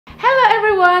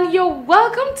everyone, you're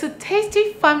welcome to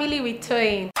Tasty Family with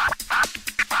Toyin.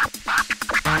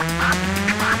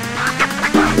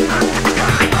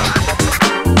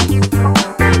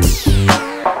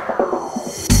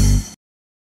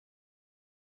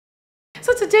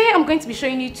 So today I'm going to be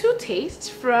showing you two tastes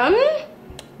from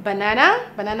banana.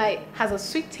 Banana has a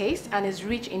sweet taste and is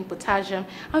rich in potassium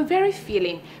and very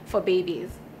filling for babies.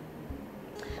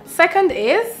 Second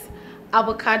is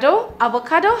avocado.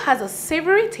 Avocado has a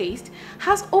savory taste,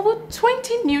 has over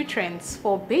 20 nutrients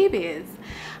for babies,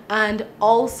 and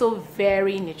also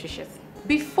very nutritious.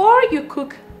 Before you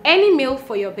cook any meal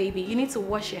for your baby, you need to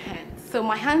wash your hands. So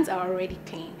my hands are already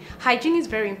clean. Hygiene is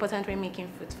very important when making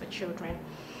food for children.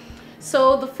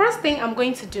 So the first thing I'm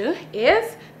going to do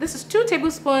is, this is 2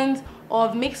 tablespoons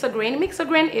of mixer grain. Mixer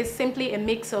grain is simply a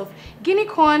mix of guinea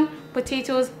corn,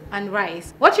 potatoes, and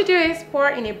rice. What you do is pour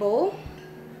in a bowl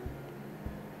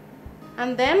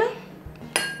and then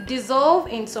dissolve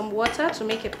in some water to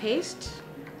make a paste.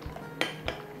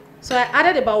 So I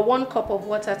added about 1 cup of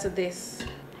water to this.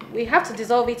 We have to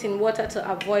dissolve it in water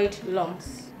to avoid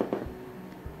lumps.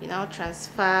 You now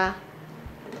transfer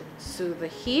to the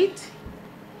heat.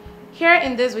 Here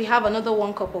in this we have another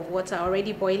 1 cup of water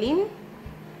already boiling.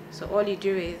 So all you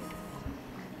do is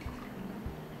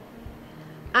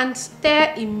and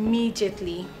stir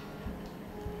immediately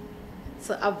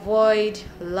to avoid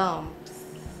lumps.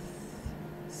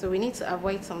 So we need to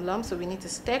avoid some lumps, so we need to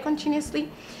stir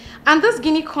continuously. And this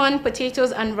guinea corn,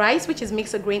 potatoes, and rice, which is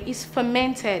mixed grain, is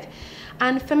fermented.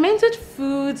 And fermented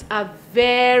foods are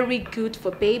very good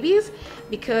for babies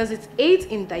because it aids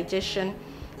in digestion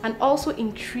and also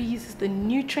increases the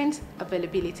nutrient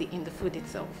availability in the food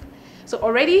itself. So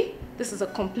already, this is a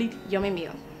complete yummy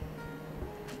meal.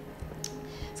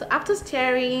 So after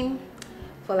stirring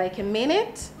for like a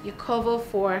minute, you cover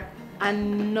for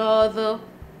another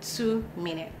 2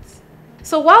 minutes.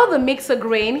 So while the mixer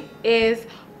grain is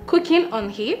cooking on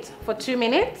heat for 2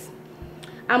 minutes,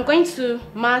 I'm going to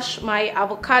mash my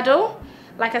avocado.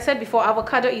 Like I said before,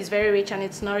 avocado is very rich and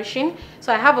it's nourishing.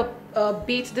 So I have a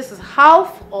bit, this is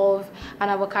half of an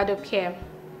avocado pear.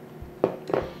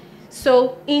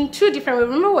 So in 2 different ways,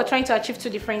 remember we're trying to achieve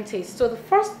 2 different tastes. So the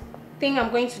first thing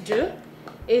I'm going to do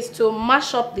is to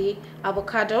mash up the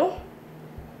avocado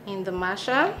in the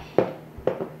masher.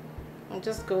 And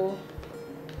just go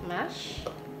mash.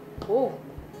 Oh,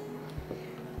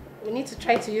 we need to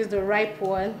try to use the ripe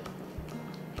one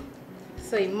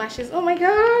so it mashes. Oh my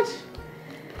god,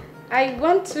 I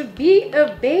want to be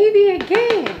a baby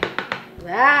again.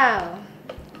 Wow,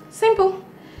 simple.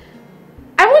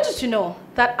 I want you to know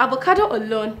that avocado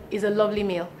alone is a lovely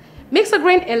meal. Mixed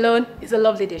grain alone is a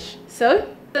lovely dish.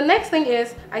 So the next thing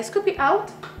is I scoop it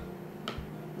out.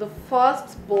 The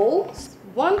first bowl,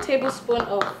 1 tablespoon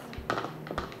of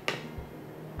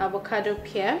avocado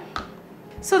pear.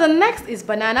 So the next is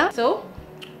banana. So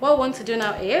what I want to do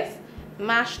now is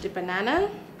mash the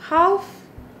banana. Half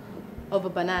of a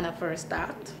banana for a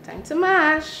start. Time to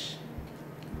mash.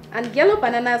 And yellow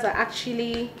bananas are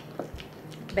actually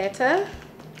better.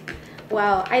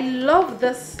 Wow, I love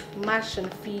this mash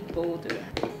and feed bowl though.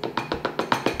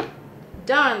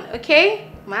 Done.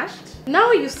 Okay, mashed.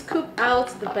 Now you scoop out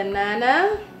the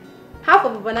banana. Half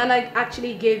of a banana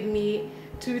actually gave me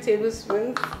 2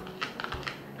 tablespoons.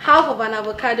 Half of an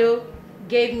avocado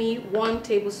gave me 1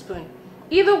 tablespoon.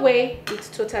 Either way, it's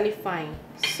totally fine.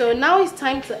 So now it's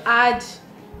time to add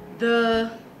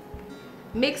the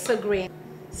mixer grain.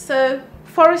 So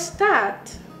for a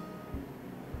start,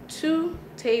 2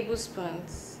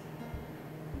 tablespoons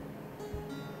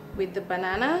with the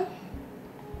banana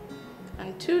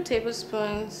and 2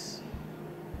 tablespoons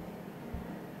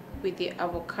with the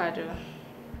avocado.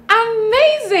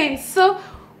 Amazing! So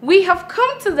we have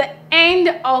come to the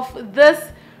end of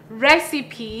this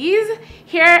recipes.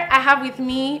 Here I have with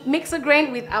me mixer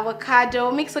grain with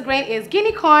avocado. Mixer grain is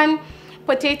guinea corn,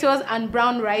 potatoes, and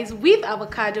brown rice with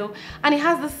avocado, and it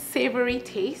has the savory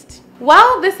taste,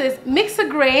 while this is mixer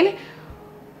grain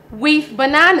with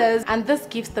bananas, and this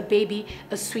gives the baby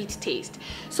a sweet taste.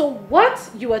 So what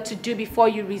you are to do before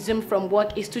you resume from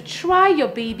work is to try your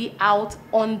baby out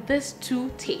on these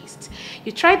 2 tastes.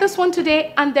 You try this one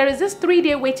today, and there is this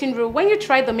 3-day waiting rule. When you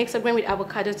try the mixer grain with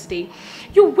avocado today,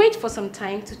 you wait for some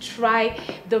time to try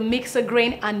the mixer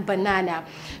grain and banana.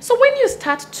 So when you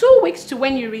start 2 weeks to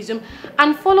when you resume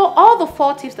and follow all the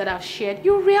 4 tips that I've shared,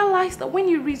 you realize that when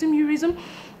you resume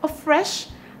a fresh,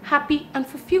 happy, and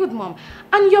fulfilled mom,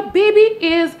 and your baby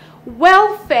is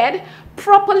well fed,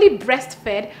 properly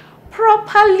breastfed,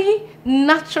 properly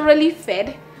naturally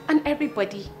fed, and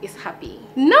everybody is happy.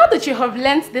 Now that you have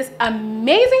learned these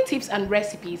amazing tips and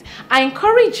recipes, I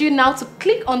encourage you now to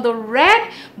click on the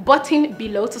red button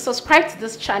below to subscribe to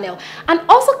this channel, and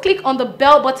also click on the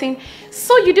bell button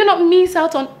so you do not miss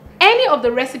out on any of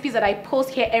the recipes that I post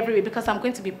here every week, because I'm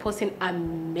going to be posting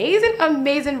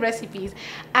amazing recipes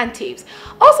and tips.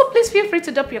 Also, please feel free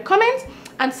to drop your comments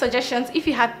and suggestions if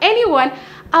you have anyone.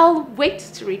 I'll wait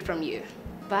to read from you.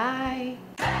 Bye.